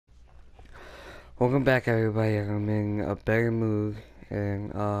Welcome back, everybody. I'm in a better mood,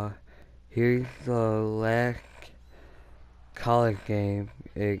 and here's the last college game.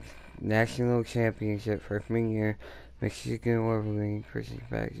 It's national championship freshman year. Michigan Wolverines versus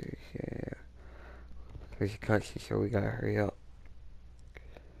Badgers. Yeah, there's a cutscene, so we gotta hurry up.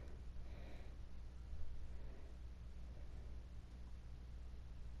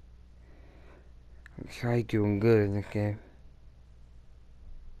 I'm trying doing good in this game.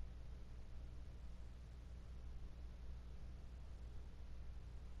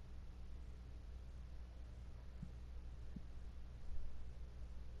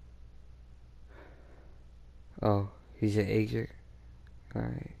 Oh, he's an agent.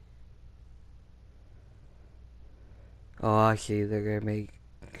 Alright. Oh, I see. They're gonna make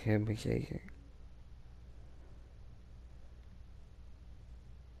him his agent.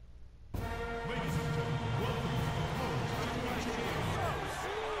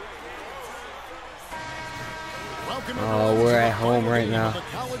 Oh, we're at home right now. The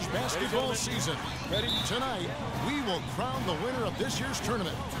college basketball season. Ready tonight, we will crown the winner of this year's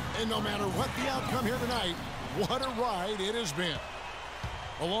tournament. And no matter what the outcome here tonight, what a ride it has been.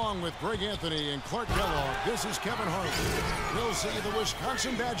 Along with Greg Anthony and Clark Kellogg, this is Kevin Harlan. We'll see the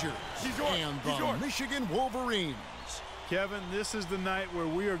Wisconsin Badgers and the Michigan Wolverines. Kevin, this is the night where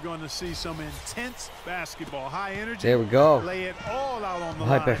we are going to see some intense basketball, high energy. There we go. Lay it all out on the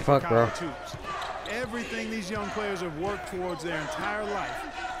Hype line as fuck, bro. hoops. Everything these young players have worked towards their entire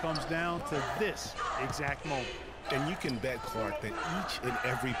life comes down to this exact moment. And you can bet, Clark, that each and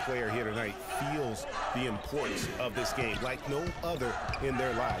every player here tonight feels the importance of this game like no other in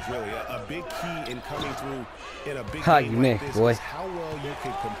their lives, really. A big key in coming through in a big game like this is how well you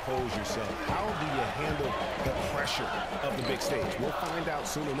can compose yourself. How do you handle the pressure of the big stage? We'll find out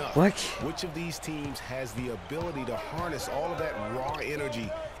soon enough. Which of these teams has the ability to harness all of that raw energy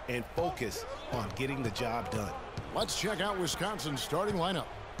and focus on getting the job done. Let's check out Wisconsin's starting lineup.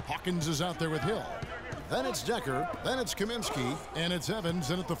 Hawkins is out there with Hill. Then it's Decker, then it's Kaminsky, and it's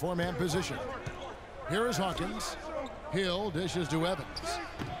Evans in at the four-man position. Here is Hawkins. Hill dishes to Evans.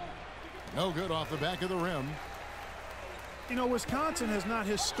 No good off the back of the rim. You know, Wisconsin has not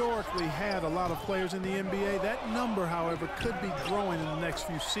historically had a lot of players in the NBA. That number, however, could be growing in the next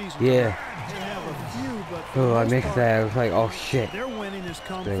few seasons. Yeah. They have a few, but oh, I mixed that. I was like, oh shit. Their winning has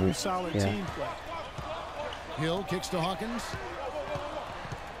come through solid team play. Hill kicks to Hawkins.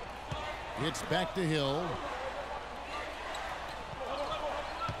 It's back to Hill.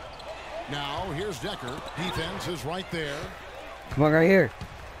 Now here's Decker. Defense is right there. Come on, right here.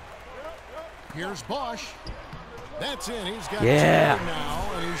 Here's Bosch. That's in. He's got two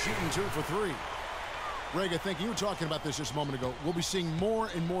now, and he's shooting 2 for 3. Greg, I think you were talking about this just a moment ago. We'll be seeing more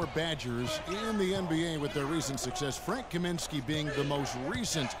and more Badgers in the NBA with their recent success. Frank Kaminsky being the most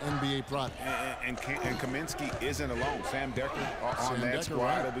recent NBA product. And Kaminsky isn't alone. Sam Decker on that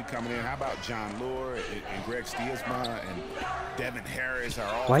squad will be coming in. How about John Lure and Greg Stielsma and Devin Harris are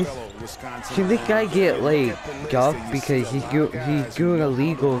all fellow Wisconsin. Should this guy get like dubbed because he's doing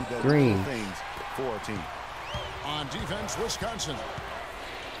illegal green? For a team. On defense, Wisconsin.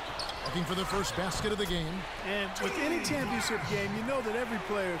 Looking for the first basket of the game. And with any championship game, you know that every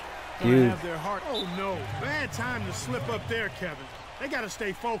player going to have their heart. Oh, no. Bad time to slip up there, Kevin. They got to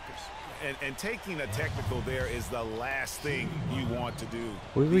stay focused. And taking a technical there is the last thing you want to do.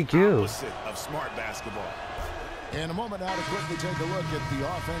 What did we do? Opposite of smart basketball. In a moment now to quickly take a look at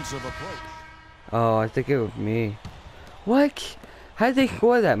the offensive approach. Oh, I think it was me. What? How did they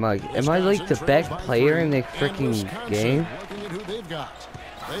score that much? Am I like the best player in the freaking game? Looking at who they've got.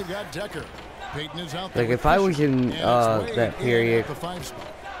 They've got Decker. Peyton is out there. Like if I was in that period. The 5 spot.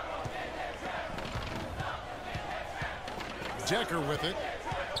 Decker with it.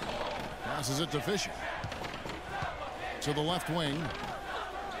 Passes it to Fisher. To the left wing.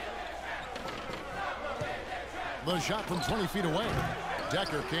 The shot from 20 feet away.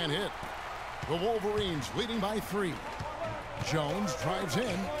 Decker can't hit. The Wolverines leading by 3. Jones drives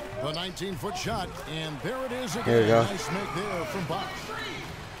in. The 19-foot shot. And there it is again. There we go. Nice make there from Bosch.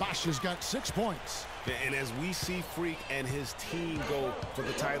 Bosch has got 6 points. And as we see Freak and his team go for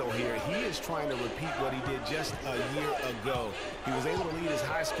the title here, he is trying to repeat what he did just a year ago. He was able to lead his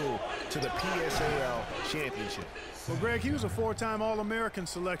high school to the PSAL championship. Well, Greg, he was a 4-time All-American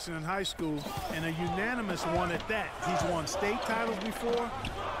selection in high school and a unanimous one at that. He's won state titles before,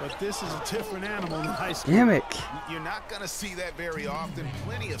 but this is a different animal in high school. Damn it. You're not going to see that very often.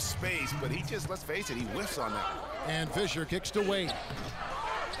 Plenty of space, but he just, let's face it, he whiffs on that. And Fisher kicks to Wade.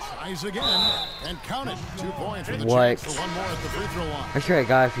 Tries again and count it. 2 points for the What? chance for one more at the free throw line. I sure I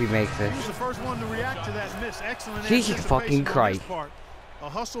got if he makes He was this. the first one to react to that miss. Excellent Jesus fucking anticipation on his Christ. part. A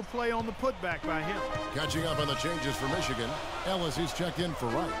hustle play on the putback by him. Catching up on the changes for Michigan. Ellis, he's checked in for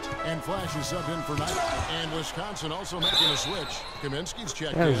Wright. And Flash is subbed in for Knight. And Wisconsin also making a switch. Kaminsky's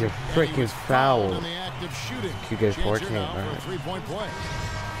checked in. That was a freaking foul. In the act of shooting. You guys Chance fortunate, here now for right? a three-point play.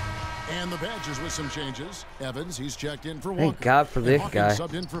 And the Badgers with some changes. Evans, he's checked in for Walker. Thank God for this and guy.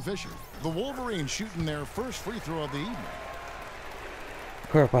 Subbed in for Fisher. The Wolverines shooting their first free throw of the evening.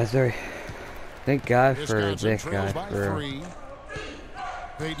 We're up by 3. Thank God for Wisconsin this trails guy. by For 3.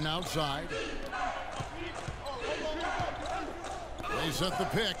 Peyton outside. They set the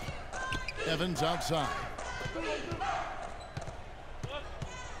pick. Evans outside.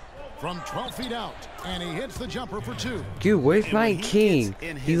 From 12 feet out. And he hits the jumper for 2. dude, where's my king?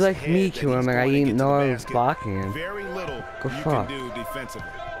 He left me to him and I didn't know I was blocking him. Very little Go you fuck. can do defensively.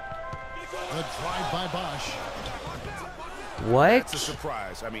 The drive by Bosch. What? That's a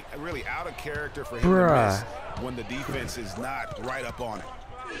surprise. I mean, really out of character for him Bruh. to miss when the defense is not right up on it.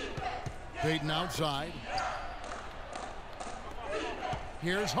 Peyton outside.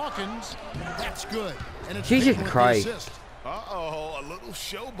 Here's Hawkins. That's good. And it's Jesus Peyton with the Christ. assist. Uh-oh, a little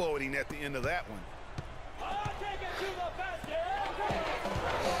showboating at the end of that one.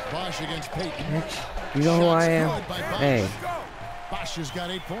 Bosch against Peyton. You know who I Shots am? good by Bosch. Hey. Bosch has got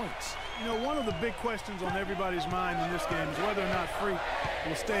 8 points. You know, one of the big questions on everybody's mind in this game is whether or not Freak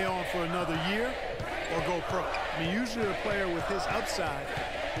will stay on for another year or go pro. I mean, usually a player with his upside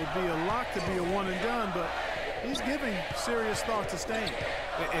would be a lock to be a one and done, but he's giving serious thought to staying.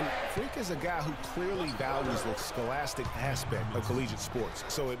 And Freak is a guy who clearly values the scholastic aspect of collegiate sports.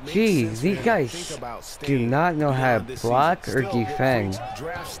 So it makes Jeez, sense these for him to guys think about do staying not know how beyond to this block season. or Still, with defend. Freak's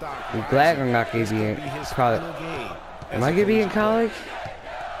draft stock I'm glad rising, I'm not going this to be could in his college. final game as Am a I going to be in collegiate player. college?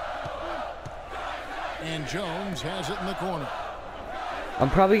 And Jones has it in the corner. I'm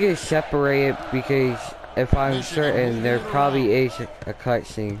probably going to separate it because if I'm certain there probably is a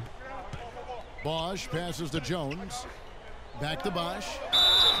cutscene. Bosch passes to Jones. Back to Bosch.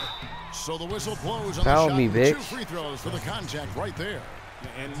 So the whistle blows on Foul the shot. me, and bitch. 2 free throws for the contact right there.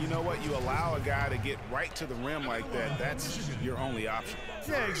 And you know what? You allow a guy to get right to the rim like that. That's your only option.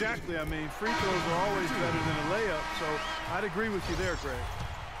 Yeah, exactly. I mean, free throws are always better than a layup, so I'd agree with you there, Greg.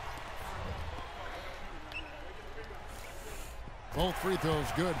 Both free throws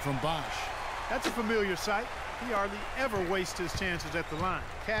good from Bosch. That's a familiar sight. He hardly ever wastes his chances at the line.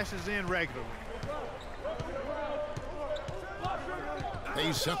 Cashes in regularly.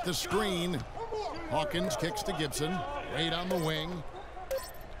 They set the screen. Hawkins kicks to Gibson. Right on the wing.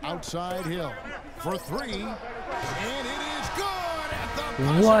 Outside Hill for 3. And it is good at the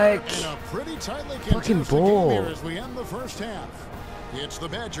buzzer. What? And a pretty tightly Fucking contested game bull. here as we end the first half. It's the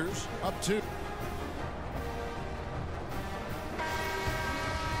Badgers up 2.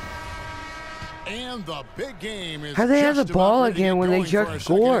 And the big game is How they have just the ball about ready to again get when they going for just our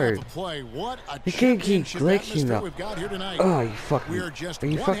second half scored? of play. What a They can't keep championship glitching atmosphere up. we've got here tonight. Oh, you fucking. We are just Are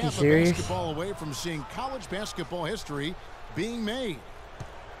you one fucking half of serious? basketball away from seeing college basketball history being made.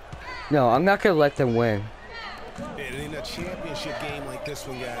 No, I'm not going to let them win. And in a championship game like this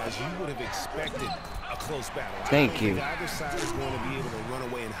one, guys, you would have expected a close battle. Thank I don't you. think either side is going to be able to run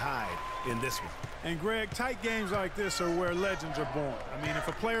away and hide in this one. And Greg, tight games like this are where legends are born. I mean, if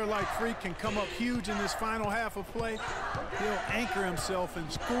a player like Freak can come up huge in this final half of play, he'll anchor himself in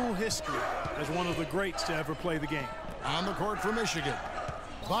school history as one of the greats to ever play the game. On the court for Michigan.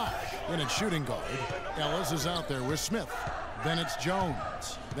 Bosch in at shooting guard. Ellis is out there with Smith. Then it's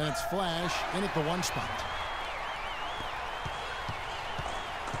Jones. Then it's Flash in at the 1 spot.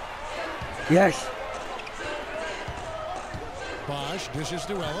 Yes. Bosch dishes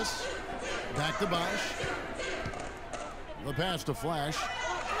to Ellis. Back to Bosch. The pass to Flash.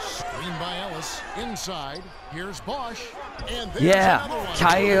 Screen by Ellis. Inside. Here's Bosch. And there's Yeah, another one.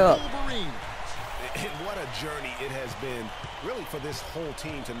 tie it up. Wolverines. And what a journey it has been, really, for this whole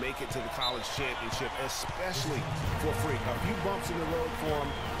team to make it to the college championship, especially for Freak. A few bumps in the road for him,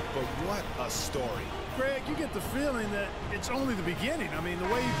 but what a story. Greg, you get the feeling that it's only the beginning. I mean, the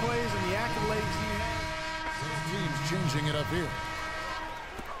way he plays and the accolades he has. Teams changing it up here.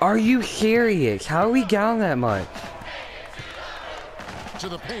 Are you serious? How are we down that much? To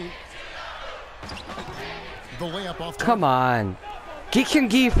the paint. The layup off. Come on. Get some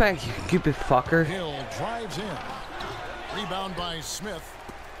defense, you stupid fucker. Hill drives in. Rebound by Smith.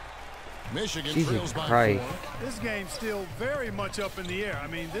 Michigan Jesus trails by Christ. 4. This game's still very much up in the air. I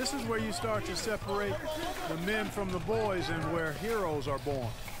mean, this is where you start to separate the men from the boys and where heroes are born.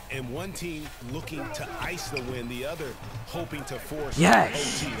 And one team looking to ice the win, the other hoping to force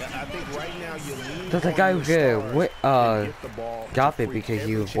Yes. OT. I think right now you lean That's the on guy your who stars and get the ball got to it Freak because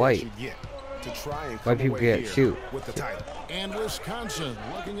he every was chance white. you get. to try and Why come people away get here shoot? with the title. And Wisconsin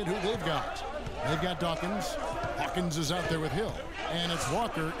looking at who they've got. They've got Dawkins. Hawkins is out there with Hill. And it's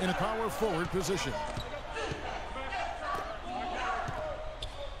Walker in a power forward position.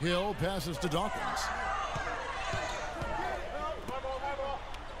 Hill passes to Dawkins.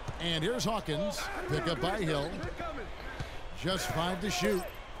 And here's Hawkins. Pick up by Hill. Just 5 to shoot.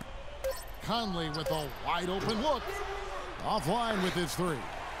 Conley with a wide open look. Offline with his 3.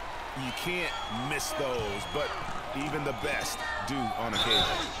 You can't miss those, but even the best do on occasion.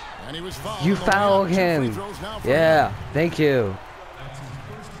 And he was fouled. You fouled him. Yeah, thank you.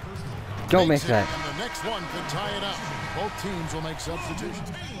 Don't miss that. And the next one could tie it up. Both teams will make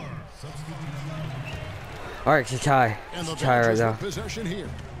substitutions. All right, it's a tie. And It's the a tie right Badgers now. with possession here.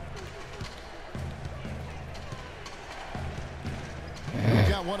 We've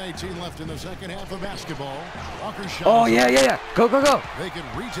got 1:18 left in the second half of basketball. Walker shot. Oh, yeah. Go. They can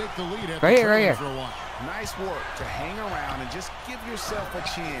retake the lead at Right the here, right trailing here. for a while. Nice work to hang around and just give yourself a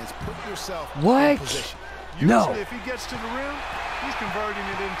chance. Put yourself in What? position. No. Usually if he gets to the rim, he's converting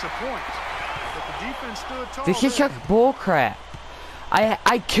it into points. But the defense stood tall. This is there. just bull crap.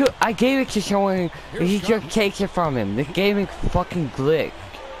 I gave it to someone and he just takes it from him. This game is fucking glitch.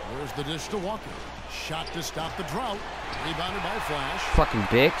 There's the dish to Walker. Shot to stop the drought. Rebounded by Flash. Fucking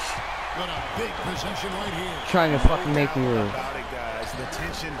bitch. But a big possession right here. Trying to fucking make me move. About it, guys. The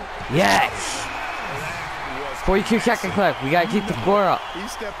tension Yes! was 42 seconds left. We gotta keep the score up.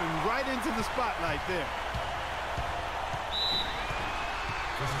 He's stepping right into the spotlight there.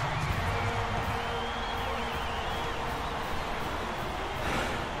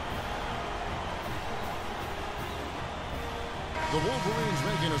 The Wolverines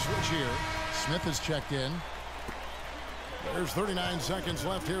making a switch here. Smith is checked in. There's 39 seconds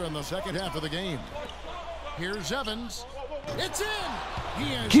left here in the second half of the game. Here's Evans. It's in!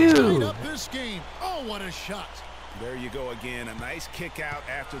 He has tied up this game. Oh, what a shot. There you go again. A nice kick out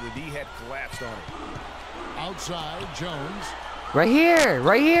after the D had collapsed on it. Outside, Jones. Right here.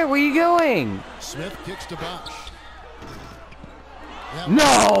 Where are you going? Smith kicks to Bosch. That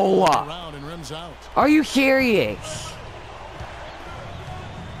No! around and rims out. Are you serious?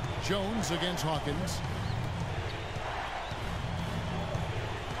 Jones against Hawkins.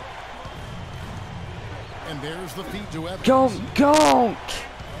 And there's the feed to Evans. Don't!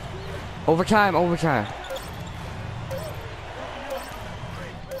 Overtime. No good.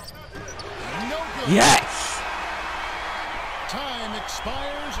 Yes! Time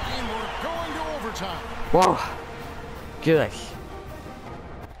expires and we're going to overtime. Whoa. Good.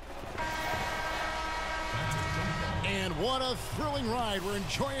 And what a thrilling ride we're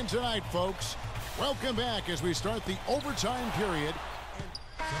enjoying tonight, folks. Welcome back as we start the overtime period.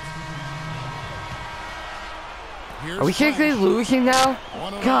 Are we seriously losing now?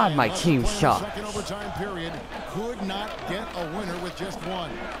 109 God, my left to team play in the sucks. Second overtime period. Could not get a winner with just one.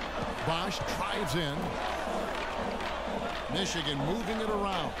 Bosch drives in. Michigan moving it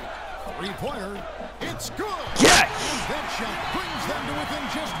around. Three-pointer. It's good. Yes! And that shot brings them to within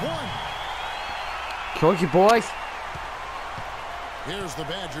just one. Told you, boys. Here's the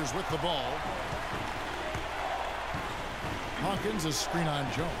Badgers with the ball. Hawkins is screen on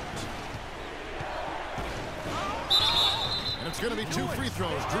Jones. And it's going to be 2 free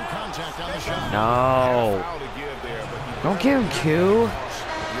throws. Drew contact on the shot. No. Foul to give there, but he Don't give him 2. your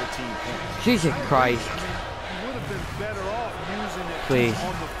team points. Jesus Christ. He would have been better off using it Please.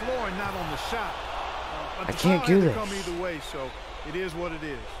 on the floor and not on the shot. I can't do this. Come either way, so it is what it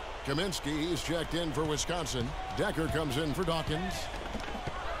is. Kaminsky is checked in for Wisconsin. Decker comes in for Dawkins.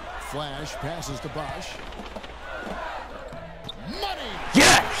 Flash passes to Bosch. Money!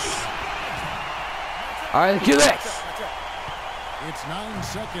 Yes! All right, let's do this. It's 9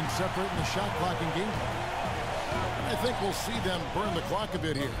 seconds separating the shot clock and game clock. I think we'll see them burn the clock a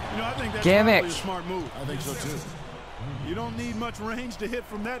bit here. You know, I think that's Damn probably it. a smart move. I think so, too. You don't need much range to hit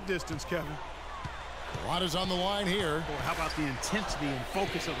from that distance, Kevin. A lot is on the line here. Boy, how about the intensity and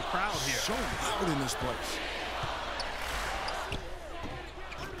focus of the crowd here? So loud in this place.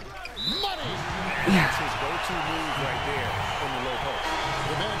 Money! That's his go-to move right there in the low post.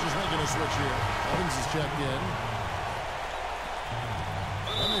 The Badgers making a switch here. Evans is checked in.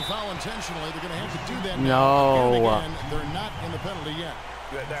 When they foul intentionally, they're going to have to do that now. No. Again, they're not in the penalty yet.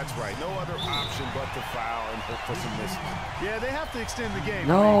 That's right. No other option but to foul and hope for some misses. Yeah, they have to extend the game.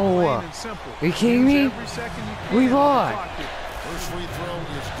 No. Plain and simple. Are you kidding me? Every second you can We on the lost. clock here. First free throw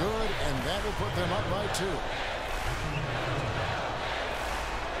is good, and that will put them up by 2.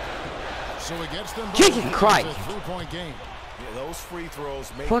 So it gets them Jesus both. Christ. It's a 3-point game. Yeah, those free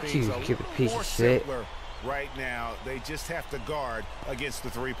throws make Fuck things you, a stupid little piece more of shit. simpler right now. They just have to guard against the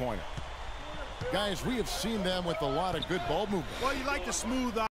three-pointer. Guys, we have seen them with a lot of good ball movement. Well, you like to smooth out